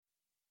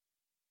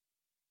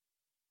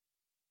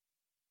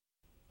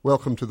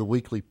Welcome to the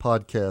weekly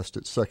podcast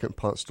at Second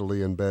Ponce de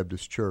Leon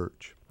Baptist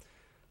Church.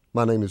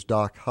 My name is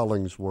Doc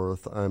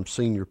Hollingsworth. I'm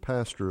senior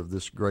pastor of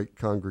this great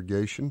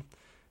congregation,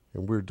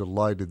 and we're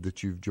delighted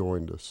that you've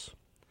joined us.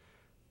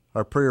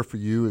 Our prayer for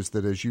you is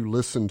that as you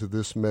listen to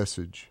this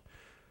message,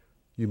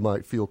 you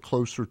might feel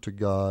closer to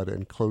God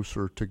and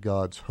closer to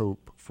God's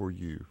hope for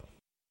you.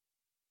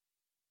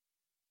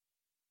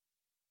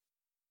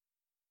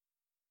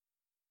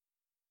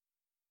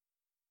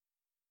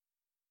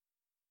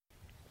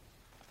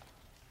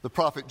 The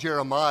prophet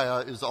Jeremiah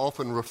is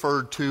often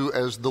referred to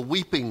as the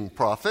weeping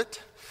prophet.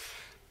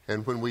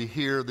 And when we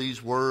hear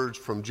these words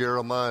from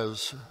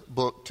Jeremiah's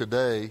book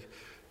today,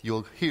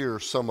 you'll hear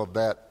some of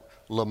that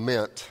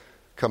lament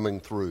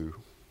coming through.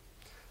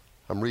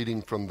 I'm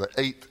reading from the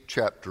 8th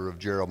chapter of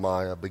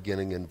Jeremiah,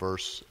 beginning in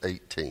verse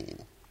 18.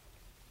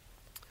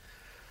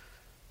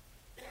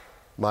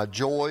 My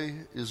joy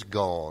is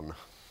gone.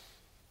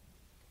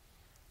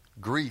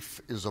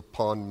 Grief is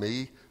upon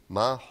me.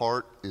 My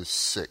heart is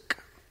sick.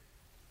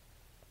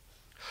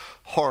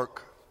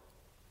 Hark,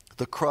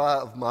 the cry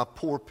of my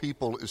poor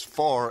people is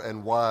far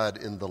and wide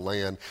in the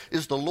land.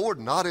 Is the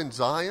Lord not in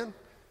Zion?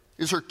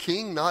 Is her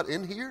king not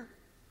in here?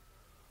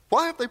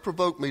 Why have they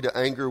provoked me to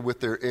anger with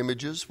their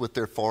images, with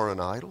their foreign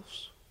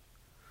idols?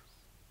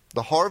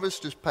 The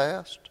harvest is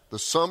past, the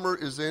summer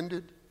is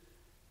ended,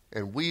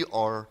 and we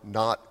are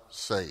not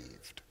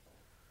saved.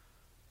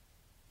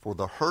 For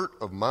the hurt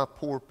of my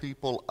poor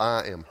people,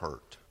 I am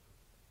hurt.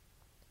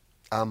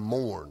 I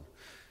mourn,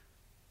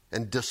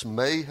 and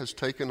dismay has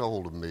taken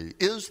hold of me.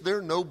 Is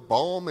there no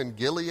balm in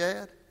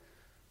Gilead?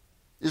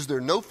 Is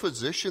there no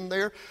physician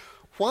there?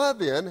 Why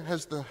then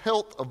has the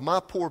health of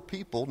my poor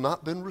people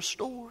not been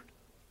restored?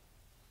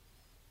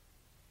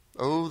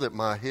 Oh, that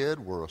my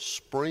head were a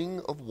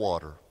spring of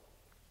water,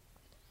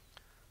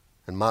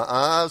 and my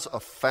eyes a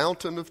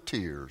fountain of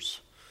tears,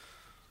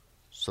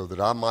 so that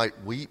I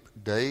might weep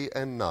day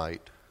and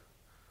night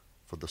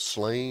for the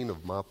slain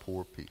of my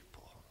poor people.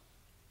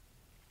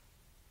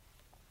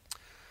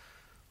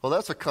 Well,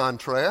 that's a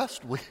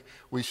contrast.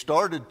 We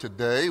started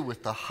today with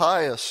in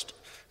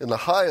the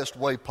highest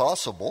way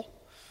possible.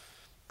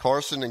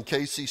 Carson and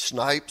Casey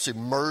Snipes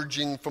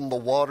emerging from the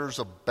waters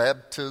of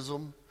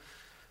baptism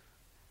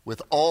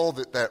with all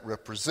that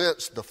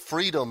represents, the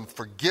freedom,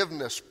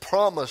 forgiveness,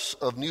 promise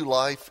of new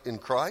life in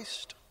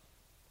Christ.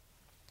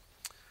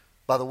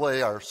 By the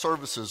way, our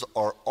services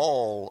are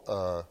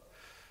all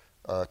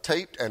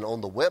taped and on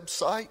the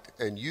website,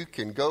 and you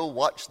can go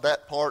watch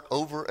that part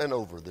over and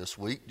over this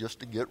week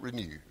just to get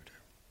renewed.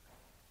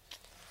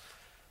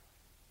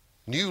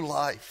 New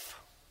life,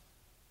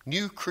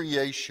 new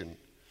creation,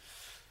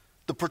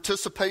 the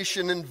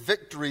participation in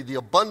victory, the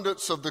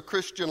abundance of the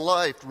Christian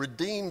life,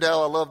 redeemed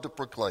how I love to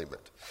proclaim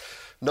it.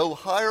 No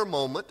higher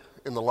moment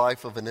in the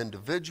life of an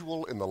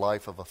individual, in the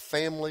life of a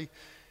family,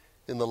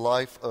 in the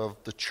life of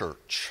the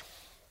church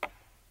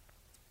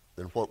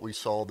than what we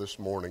saw this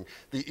morning,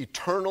 the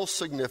eternal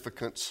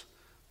significance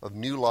of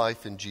new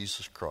life in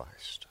Jesus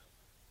Christ.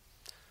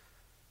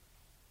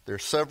 There are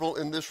several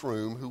in this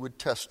room who would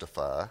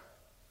testify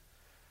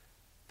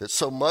that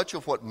so much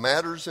of what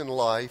matters in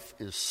life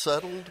is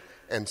settled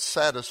and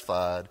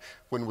satisfied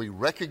when we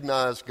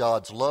recognize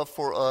God's love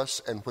for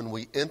us and when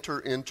we enter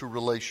into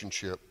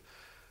relationship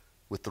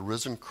with the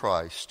risen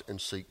Christ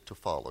and seek to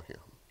follow him.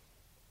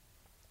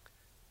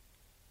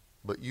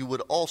 But you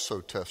would also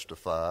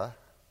testify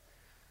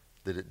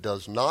that it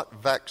does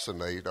not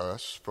vaccinate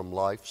us from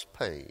life's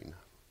pain.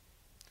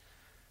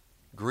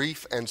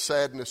 Grief and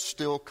sadness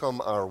still come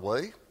our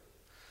way.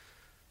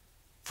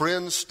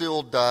 Friends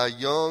still die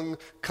young.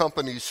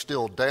 Companies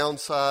still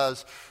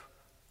downsize.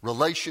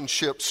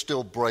 Relationships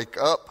still break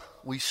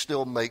up. We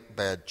still make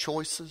bad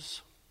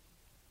choices.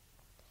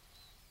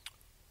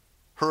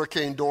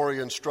 Hurricane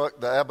Dorian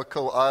struck the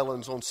Abaco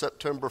Islands on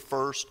September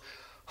 1st.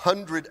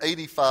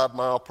 185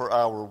 mile per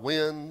hour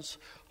winds.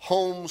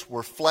 Homes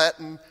were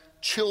flattened.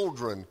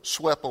 Children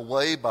swept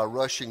away by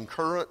rushing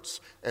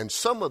currents, and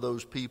some of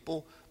those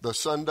people the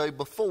Sunday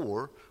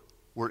before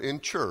were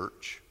in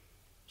church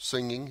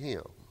singing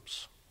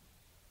hymns.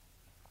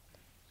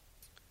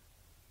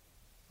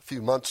 A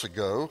few months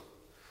ago,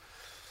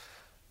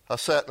 I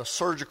sat in a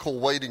surgical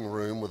waiting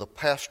room with a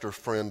pastor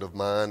friend of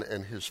mine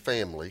and his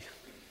family.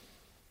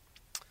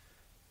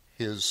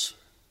 His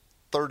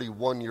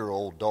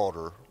 31-year-old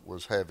daughter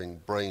was having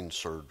brain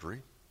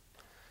surgery.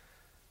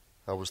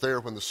 I was there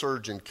when the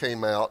surgeon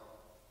came out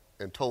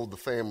and told the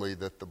family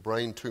that the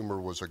brain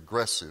tumor was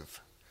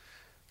aggressive.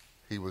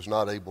 He was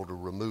not able to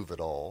remove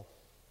it all.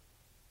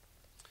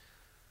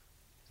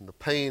 In the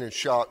pain and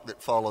shock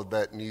that followed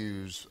that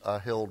news, I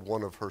held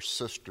one of her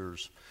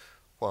sisters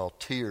while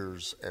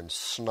tears and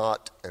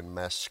snot and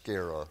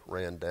mascara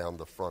ran down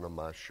the front of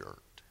my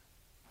shirt.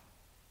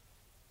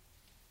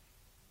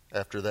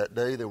 After that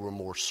day, there were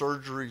more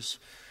surgeries.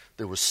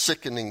 There was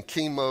sickening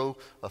chemo.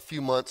 A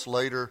few months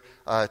later,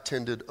 I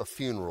attended a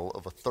funeral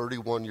of a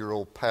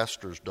 31-year-old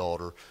pastor's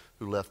daughter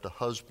who left a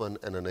husband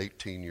and an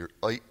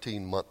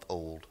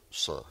 18-month-old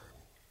son.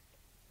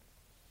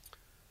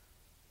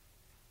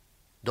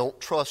 don't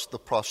trust the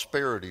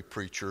prosperity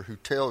preacher who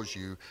tells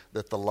you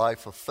that the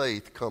life of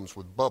faith comes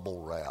with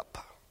bubble wrap,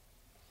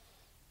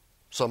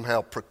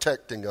 somehow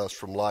protecting us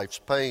from life's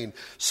pain.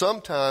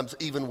 Sometimes,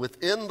 even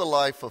within the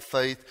life of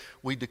faith,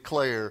 we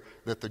declare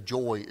that the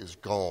joy is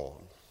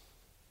gone.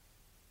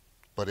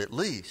 But at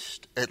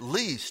least,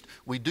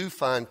 we do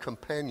find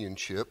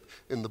companionship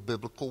in the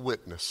biblical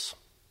witness.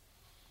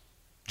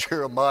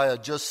 Jeremiah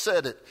just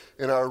said it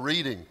in our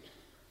reading.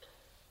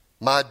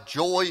 My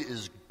joy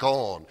is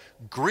gone.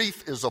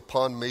 Grief is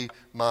upon me.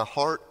 My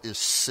heart is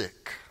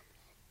sick.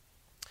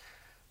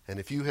 And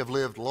if you have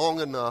lived long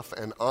enough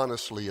and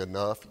honestly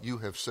enough, you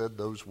have said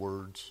those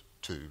words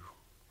too.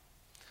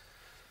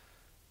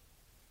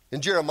 In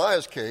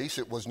Jeremiah's case,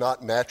 it was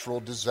not natural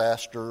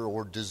disaster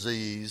or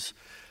disease.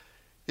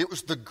 It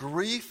was the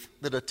grief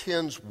that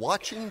attends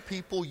watching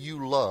people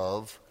you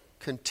love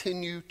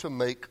continue to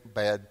make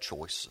bad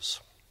choices.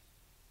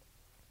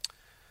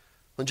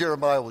 When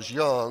Jeremiah was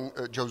young,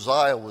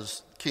 Josiah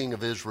was king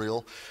of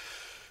Israel.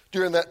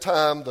 During that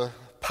time, the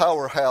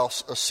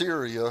powerhouse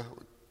Assyria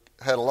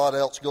had a lot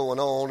else going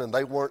on, and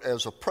they weren't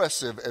as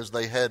oppressive as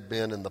they had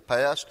been in the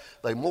past.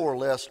 They more or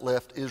less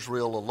left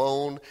Israel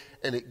alone,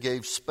 and it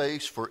gave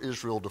space for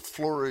Israel to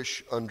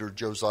flourish under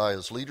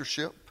Josiah's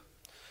leadership.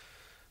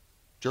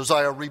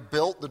 Josiah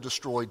rebuilt the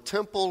destroyed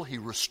temple. He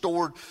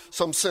restored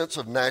some sense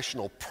of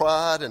national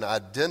pride and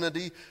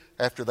identity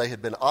after they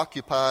had been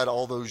occupied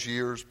all those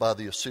years by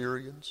the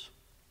Assyrians.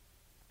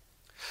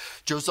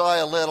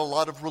 Josiah led a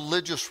lot of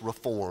religious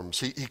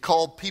reforms. He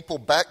called people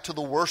back to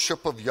the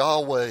worship of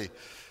Yahweh,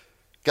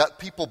 got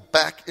people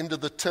back into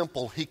the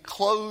temple. He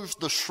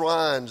closed the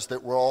shrines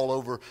that were all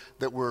over,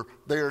 that were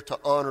there to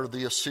honor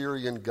the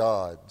Assyrian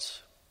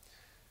gods.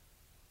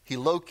 He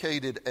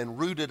located and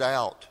rooted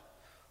out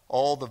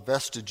all the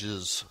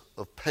vestiges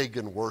of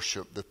pagan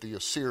worship that the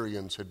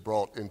Assyrians had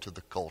brought into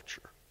the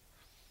culture.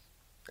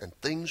 And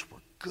things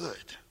were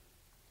good.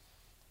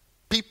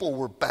 People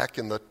were back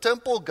in the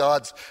temple.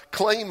 God's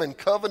claim and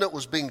covenant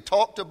was being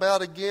talked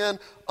about again,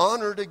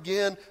 honored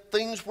again.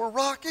 Things were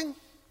rocking.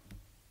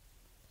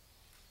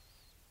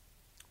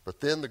 But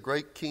then the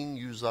great king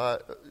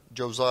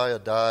Josiah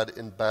died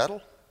in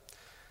battle,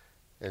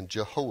 and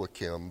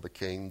Jehoiakim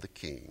became the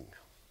king.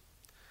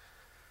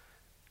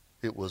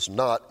 It was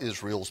not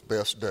Israel's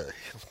best day.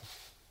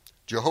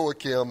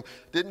 Jehoiakim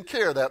didn't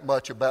care that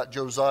much about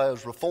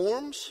Josiah's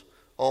reforms,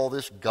 all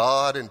this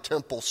God and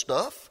temple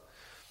stuff.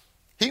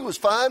 He was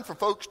fine for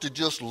folks to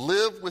just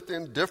live with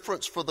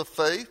indifference for the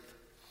faith.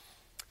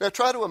 Now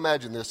try to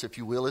imagine this, if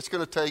you will. You're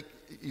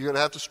going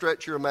to have to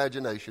stretch your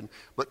imagination,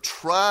 but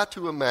try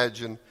to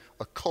imagine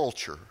a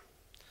culture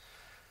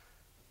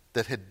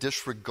that had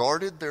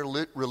disregarded their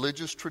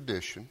religious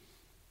tradition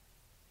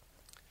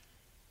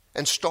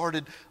and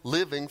started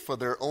living for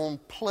their own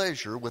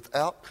pleasure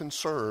without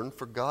concern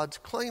for God's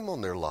claim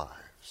on their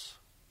lives.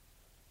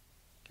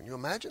 Can you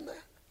imagine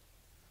that?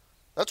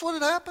 That's what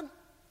had happened.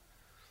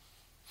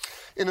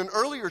 In an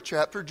earlier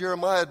chapter,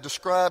 Jeremiah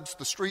describes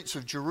the streets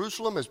of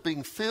Jerusalem as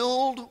being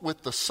filled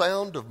with the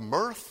sound of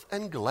mirth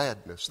and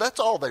gladness.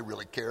 That's all they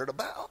really cared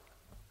about.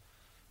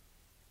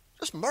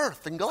 Just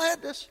mirth and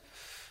gladness.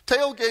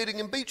 Tailgating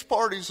and beach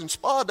parties and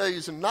spa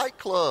days and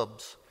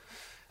nightclubs.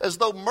 As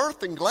though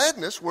mirth and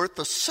gladness were at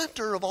the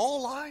center of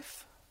all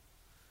life,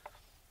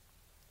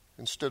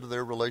 instead of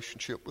their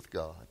relationship with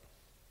God.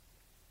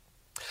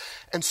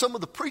 And some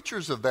of the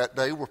preachers of that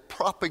day were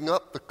propping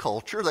up the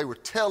culture. They were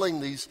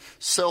telling these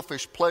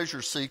selfish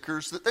pleasure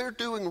seekers that they're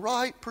doing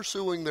right,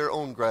 pursuing their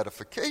own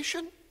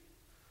gratification.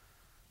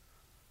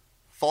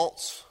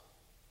 False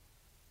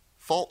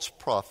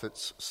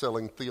prophets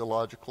selling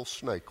theological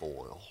snake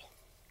oil.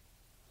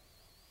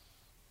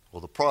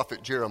 Well, the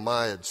prophet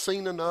Jeremiah had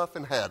seen enough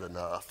and had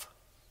enough.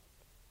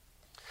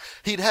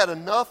 He'd had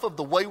enough of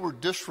the wayward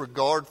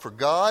disregard for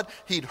God.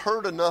 He'd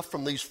heard enough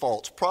from these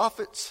false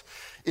prophets.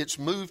 It's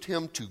moved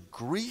him to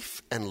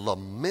grief and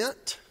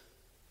lament,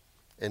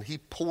 and he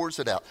pours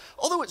it out.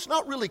 Although it's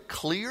not really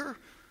clear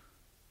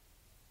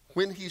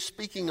when he's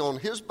speaking on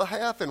his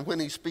behalf and when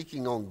he's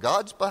speaking on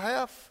God's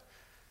behalf.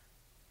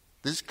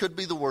 This could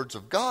be the words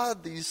of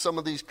God. Some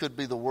of these could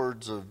be the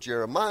words of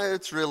Jeremiah.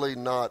 It's really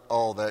not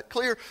all that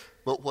clear.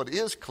 But what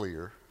is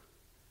clear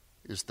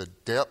is the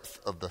depth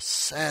of the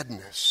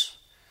sadness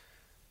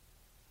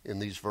in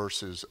these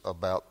verses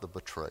about the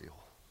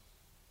betrayal.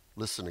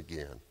 Listen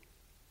again.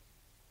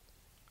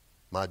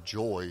 My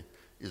joy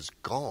is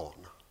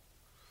gone.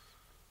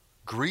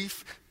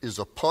 Grief is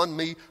upon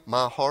me.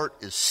 My heart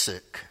is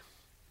sick.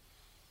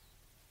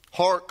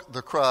 Hark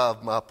the cry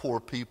of my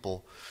poor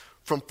people.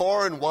 From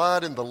far and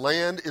wide in the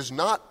land, is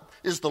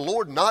the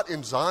Lord not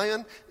in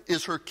Zion?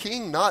 Is her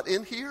king not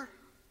in here?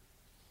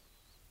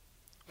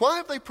 Why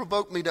have they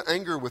provoked me to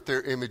anger with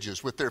their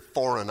images, with their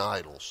foreign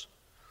idols?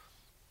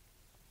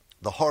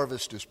 The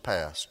harvest is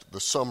past,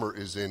 the summer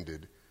is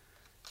ended,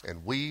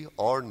 and we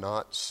are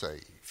not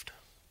saved.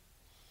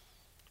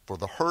 For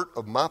the hurt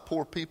of my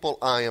poor people,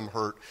 I am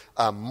hurt.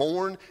 I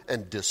mourn,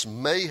 and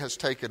dismay has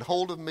taken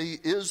hold of me.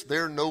 Is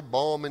there no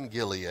balm in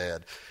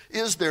Gilead?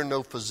 Is there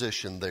no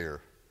physician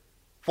there?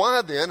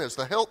 Why then has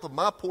the health of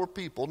my poor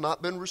people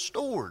not been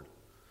restored?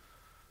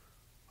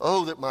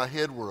 Oh, that my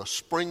head were a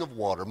spring of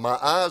water, my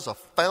eyes a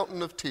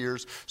fountain of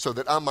tears, so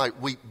that I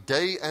might weep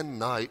day and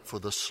night for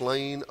the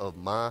slain of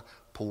my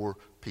poor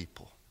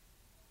people.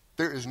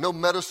 There is no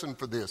medicine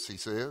for this, he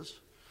says.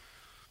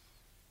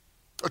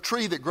 A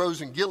tree that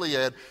grows in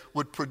Gilead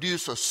would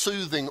produce a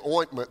soothing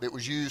ointment that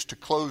was used to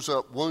close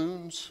up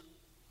wounds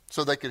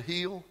so they could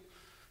heal.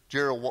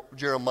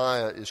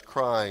 Jeremiah is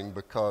crying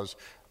because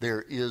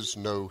there is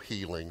no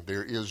healing.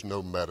 There is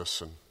no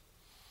medicine.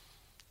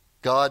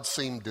 God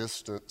seems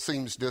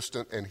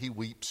distant, and he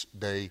weeps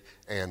day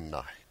and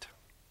night.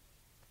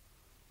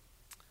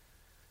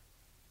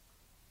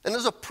 And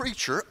as a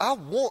preacher, I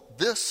want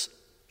this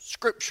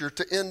scripture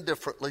to end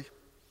differently.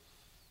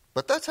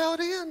 But that's how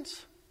it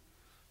ends.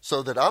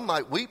 So that I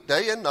might weep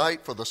day and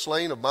night for the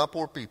slain of my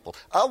poor people.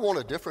 I want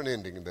a different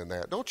ending than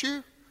that, don't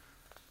you?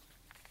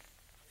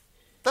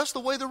 That's the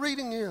way the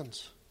reading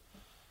ends.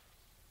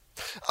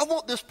 I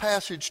want this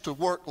passage to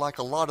work like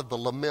a lot of the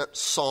lament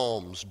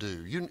psalms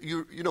do.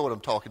 You know what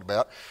I'm talking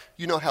about.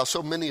 You know how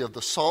so many of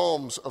the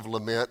psalms of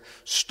lament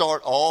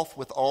start off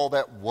with all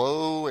that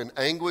woe and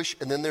anguish,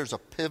 and then there's a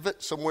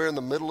pivot somewhere in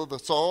the middle of the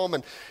psalm,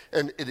 and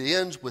it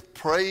ends with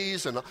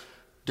praise and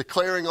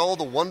declaring all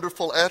the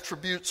wonderful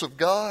attributes of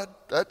God.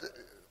 But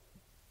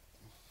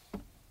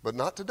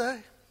not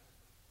today.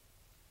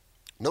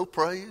 No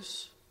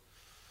praise.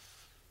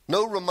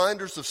 No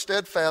reminders of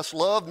steadfast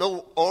love.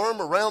 No arm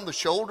around the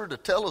shoulder to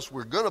tell us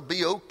we're going to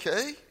be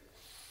okay.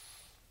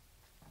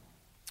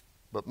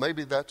 But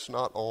maybe that's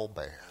not all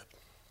bad.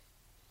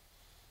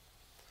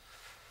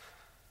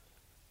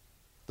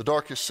 The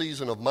darkest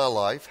season of my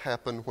life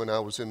happened when I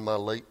was in my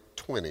late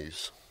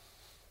 20s.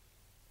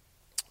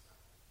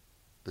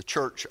 The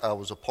church I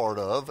was a part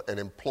of and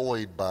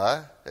employed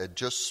by had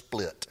just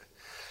split.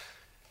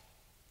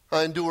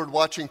 I endured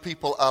watching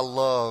people I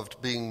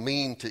loved being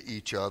mean to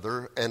each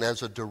other, and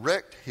as a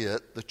direct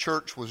hit, the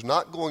church was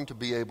not going to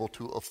be able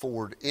to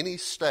afford any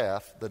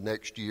staff the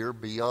next year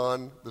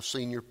beyond the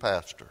senior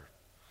pastor,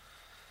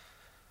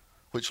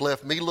 which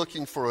left me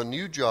looking for a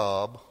new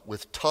job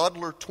with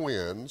toddler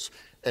twins,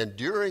 and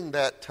during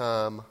that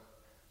time,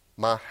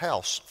 my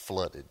house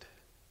flooded.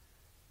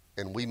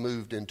 And we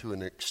moved into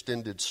an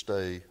extended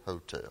stay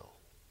hotel.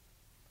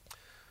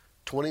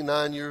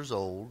 29 years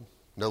old,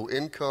 no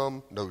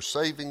income, no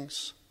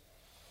savings.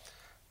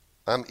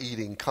 I'm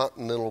eating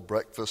continental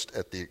breakfast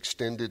at the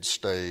extended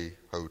stay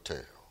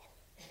hotel.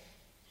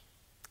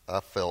 I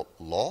felt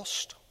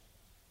lost,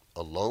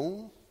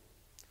 alone.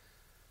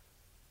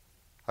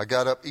 I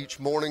got up each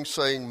morning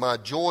saying, my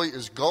joy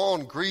is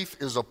gone, grief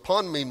is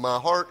upon me, my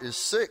heart is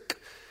sick.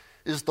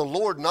 Is the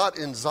Lord not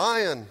in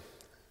Zion?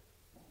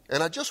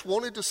 And I just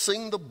wanted to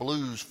sing the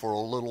blues for a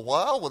little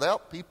while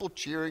without people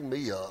cheering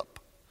me up.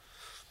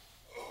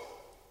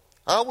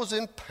 I was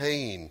in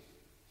pain.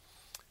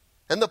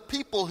 And the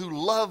people who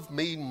loved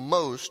me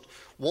most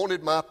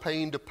wanted my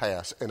pain to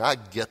pass, and I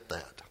get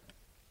that.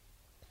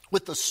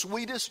 With the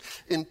sweetest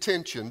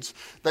intentions,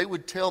 they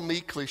would tell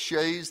me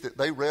cliches that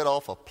they read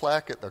off a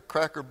plaque at the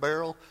Cracker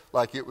Barrel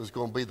like it was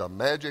going to be the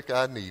magic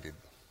I needed.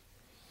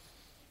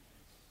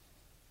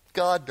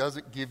 God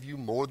doesn't give you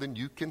more than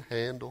you can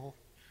handle.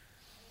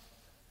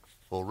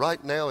 Well,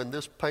 right now in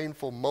this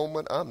painful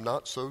moment, I'm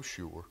not so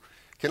sure.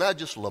 Can I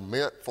just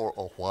lament for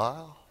a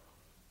while?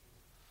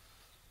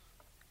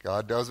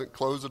 God doesn't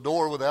close a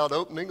door without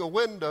opening a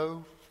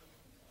window.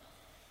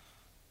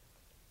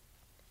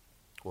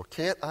 Or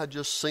can't I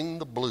just sing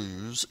the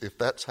blues if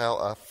that's how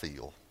I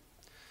feel?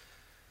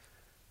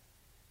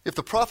 If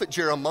the prophet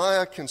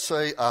Jeremiah can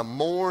say, I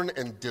mourn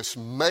and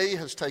dismay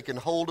has taken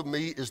hold of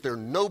me, is there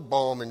no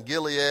balm in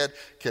Gilead?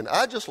 Can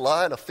I just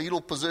lie in a fetal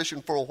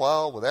position for a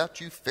while without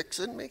you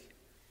fixing me?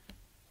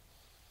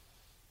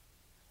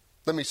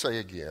 Let me say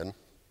again,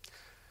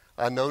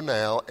 I know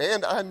now,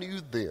 and I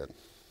knew then,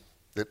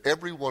 that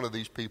every one of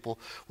these people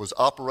was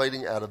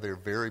operating out of their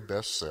very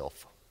best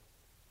self.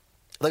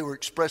 They were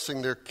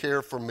expressing their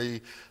care for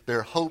me,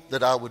 their hope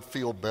that I would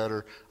feel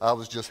better. I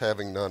was just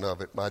having none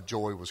of it. My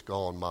joy was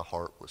gone. My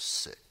heart was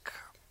sick.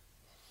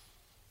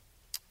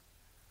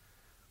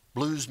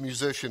 Blues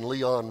musician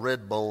Leon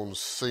Redbone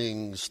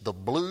sings, the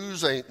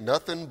blues ain't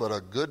nothing but a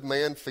good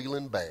man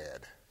feeling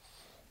bad.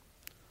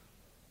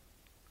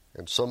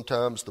 And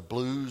sometimes the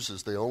blues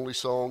is the only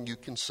song you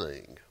can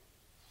sing.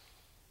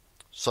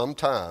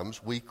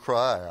 Sometimes we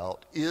cry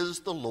out,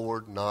 is the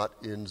Lord not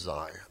in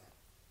Zion?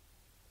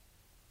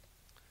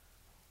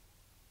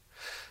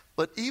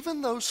 But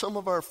even though some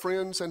of our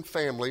friends and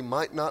family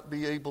might not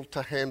be able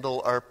to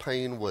handle our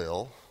pain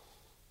well,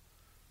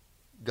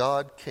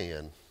 God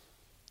can.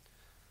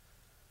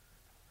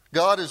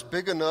 God is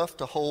big enough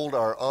to hold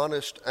our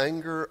honest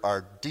anger,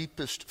 our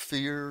deepest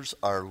fears,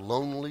 our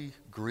lonely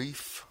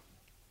grief.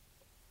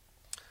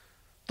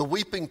 The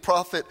weeping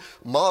prophet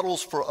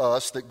models for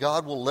us that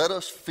God will let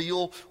us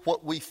feel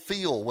what we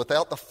feel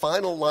without the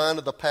final line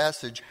of the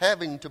passage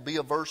having to be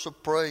a verse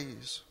of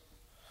praise.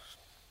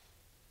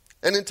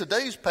 And in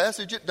today's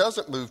passage, it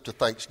doesn't move to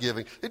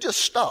thanksgiving. It just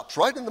stops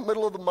right in the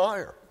middle of the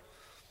mire.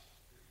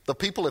 The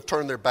people have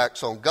turned their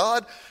backs on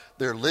God.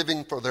 They're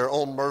living for their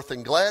own mirth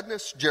and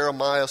gladness.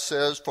 Jeremiah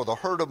says, "For the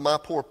hurt of my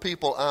poor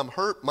people, I'm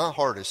hurt. My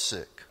heart is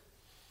sick."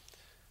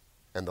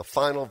 And the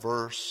final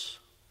verse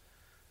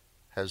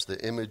has the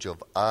image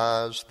of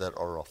eyes that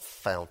are a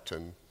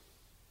fountain,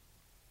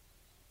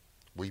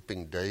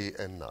 weeping day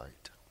and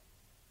night.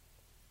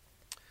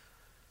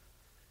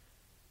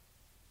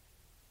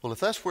 Well, if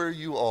that's where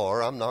you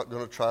are, I'm not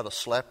going to try to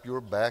slap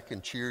your back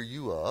and cheer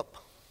you up.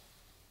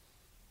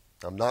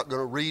 I'm not going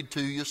to read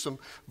to you some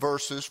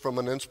verses from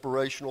an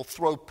inspirational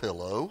throw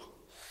pillow.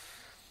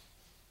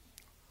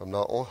 I'm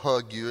not going to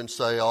hug you and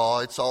say, "Oh,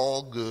 it's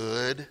all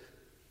good."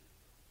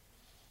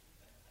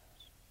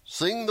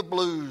 Sing the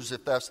blues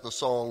if that's the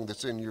song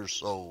that's in your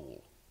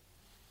soul.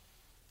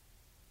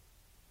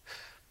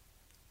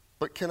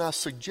 But can I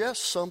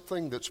suggest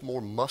something that's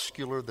more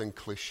muscular than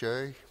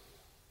cliche?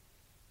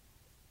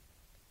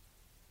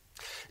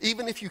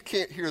 Even if you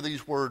can't hear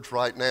these words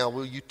right now,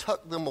 will you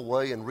tuck them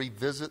away and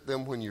revisit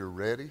them when you're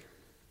ready?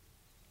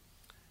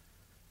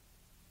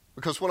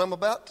 Because what I'm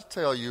about to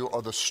tell you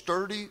are the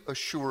sturdy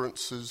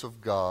assurances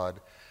of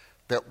God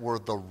that were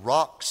the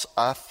rocks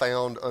I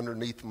found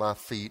underneath my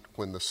feet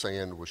when the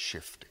sand was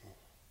shifting.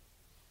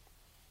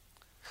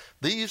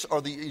 These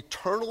are the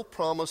eternal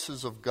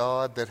promises of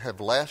God that have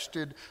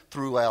lasted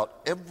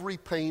throughout every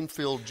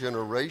pain-filled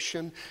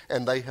generation,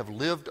 and they have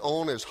lived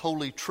on as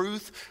holy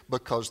truth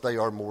because they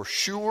are more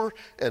sure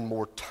and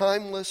more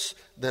timeless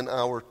than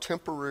our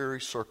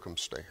temporary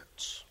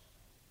circumstance.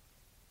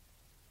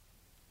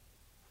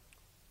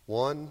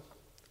 1,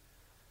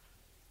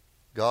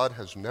 God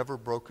has never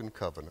broken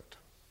covenant.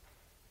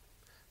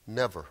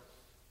 Never.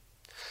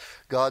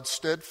 God's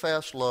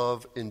steadfast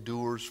love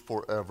endures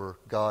forever.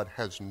 God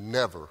has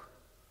never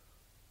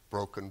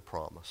broken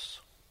promise.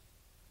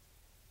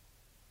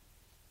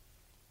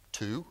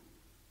 2,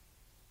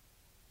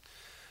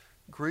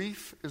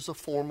 grief is a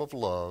form of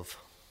love.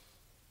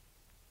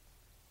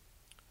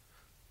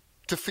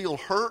 To feel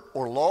hurt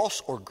or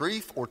loss or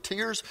grief or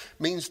tears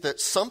means that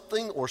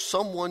something or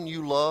someone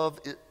you love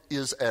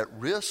is at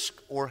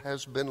risk or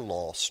has been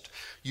lost.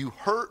 You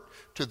hurt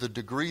to the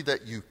degree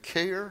that you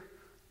care.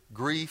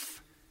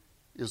 Grief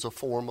is a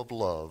form of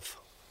love.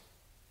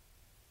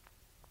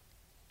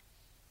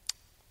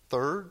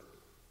 3,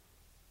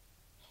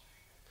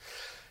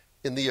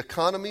 in the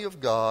economy of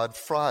God,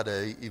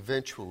 Friday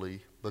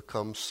eventually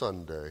becomes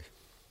Sunday.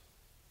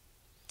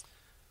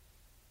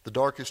 The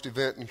darkest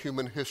event in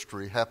human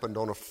history happened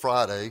on a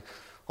Friday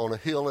on a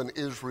hill in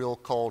Israel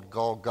called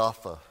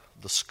Golgotha,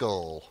 the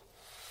skull.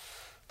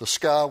 The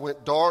sky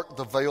went dark,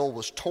 the veil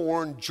was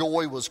torn,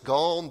 joy was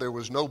gone. There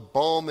was no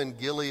balm in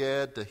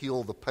Gilead to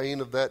heal the pain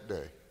of that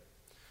day.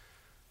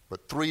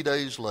 But 3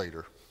 days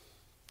later,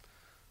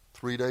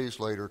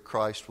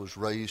 Christ was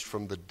raised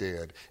from the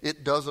dead.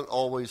 It doesn't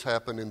always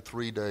happen in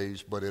 3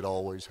 days, but it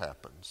always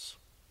happens.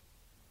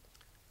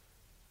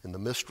 In the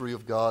mystery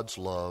of God's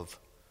love,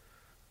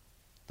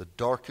 the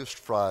darkest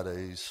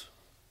Fridays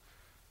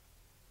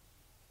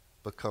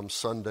become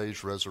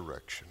Sunday's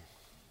resurrection.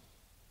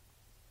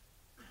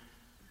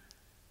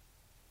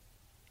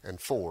 And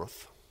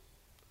 4th,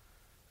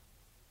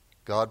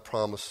 God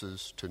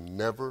promises to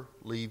never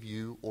leave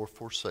you or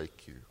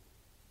forsake you.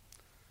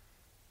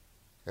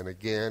 And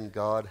again,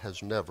 God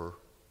has never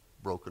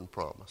broken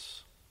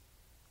promise.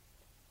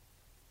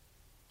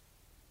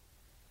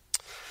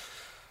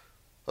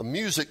 A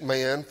music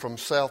man from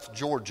South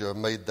Georgia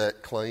made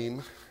that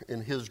claim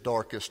in his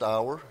darkest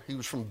hour. He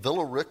was from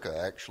Villa Rica,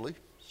 actually.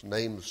 His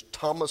name is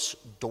Thomas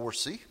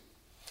Dorsey.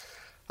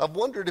 I've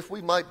wondered if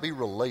we might be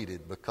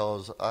related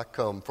because I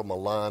come from a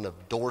line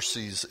of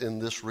Dorseys in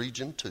this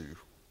region too.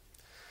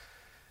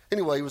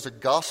 Anyway, he was a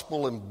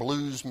gospel and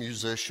blues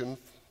musician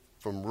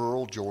from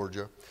rural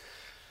Georgia.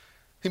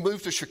 He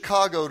moved to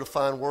Chicago to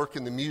find work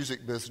in the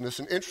music business,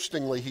 and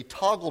interestingly, he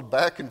toggled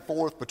back and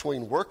forth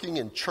between working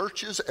in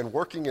churches and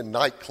working in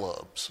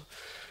nightclubs.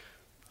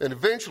 And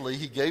eventually,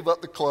 he gave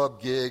up the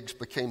club gigs,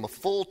 became a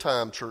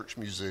full-time church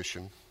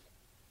musician.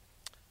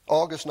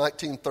 August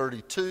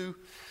 1932,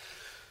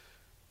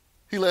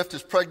 he left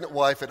his pregnant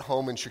wife at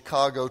home in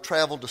Chicago,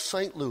 traveled to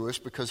St. Louis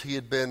because he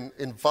had been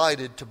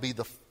invited to be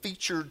the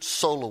featured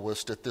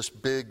soloist at this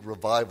big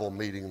revival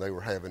meeting they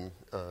were having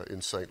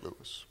in St.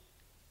 Louis.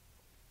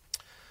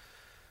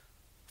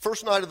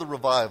 First night of the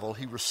revival,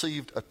 he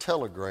received a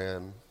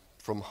telegram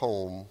from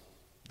home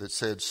that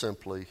said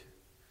simply,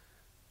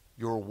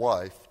 "Your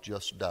wife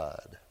just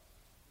died."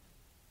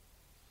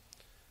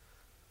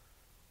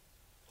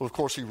 Well, of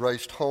course, he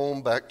raced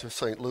home back to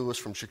St. Louis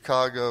from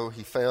Chicago.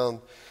 He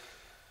found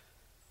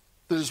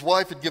that his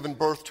wife had given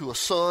birth to a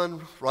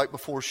son right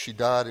before she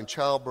died in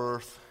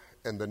childbirth,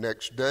 and the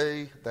next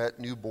day, that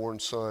newborn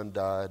son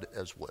died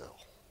as well.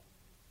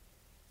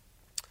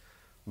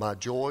 My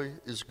joy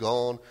is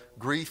gone.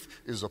 Grief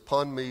is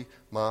upon me.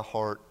 My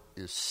heart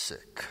is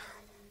sick.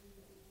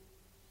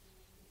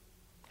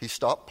 He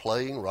stopped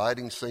playing,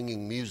 writing,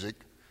 singing music.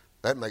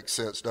 That makes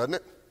sense, doesn't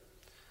it?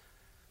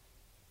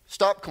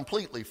 Stopped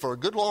completely for a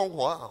good long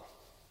while.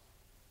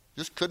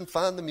 Just couldn't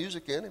find the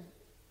music in him.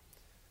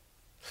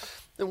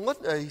 Then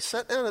one day he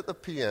sat down at the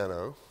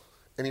piano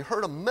and he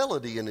heard a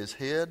melody in his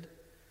head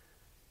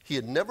he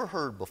had never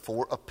heard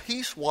before. A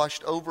peace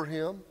washed over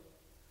him.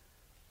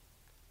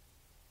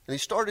 And he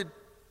started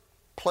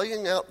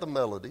playing out the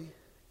melody.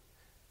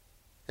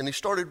 And he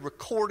started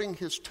recording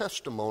his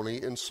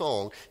testimony in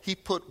song. He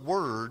put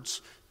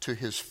words to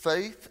his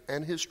faith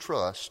and his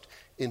trust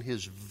in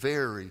his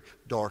very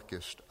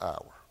darkest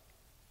hour.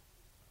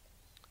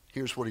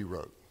 Here's what he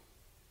wrote.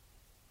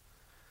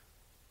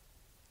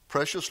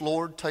 Precious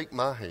Lord, take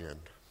my hand.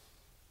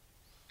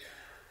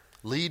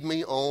 Lead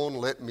me on,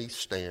 let me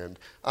stand.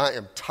 I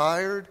am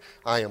tired,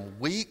 I am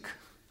weak,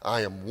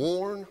 I am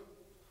worn.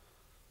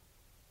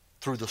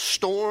 Through the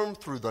storm,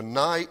 through the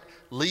night,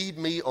 lead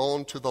me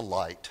on to the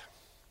light.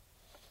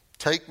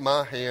 Take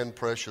my hand,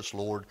 precious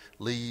Lord,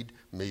 lead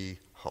me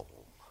home.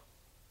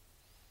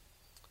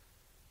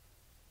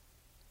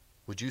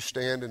 Would you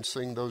stand and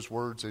sing those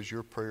words as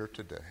your prayer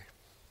today?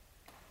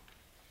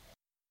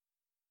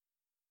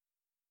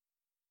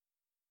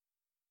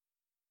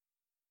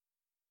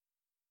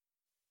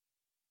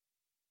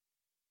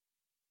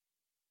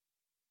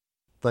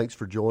 Thanks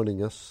for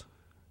joining us.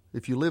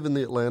 If you live in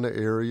the Atlanta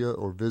area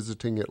or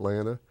visiting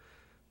Atlanta,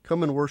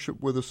 come and worship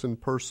with us in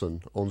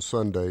person on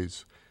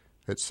Sundays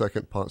at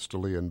Second Ponce de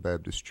Leon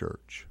Baptist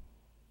Church.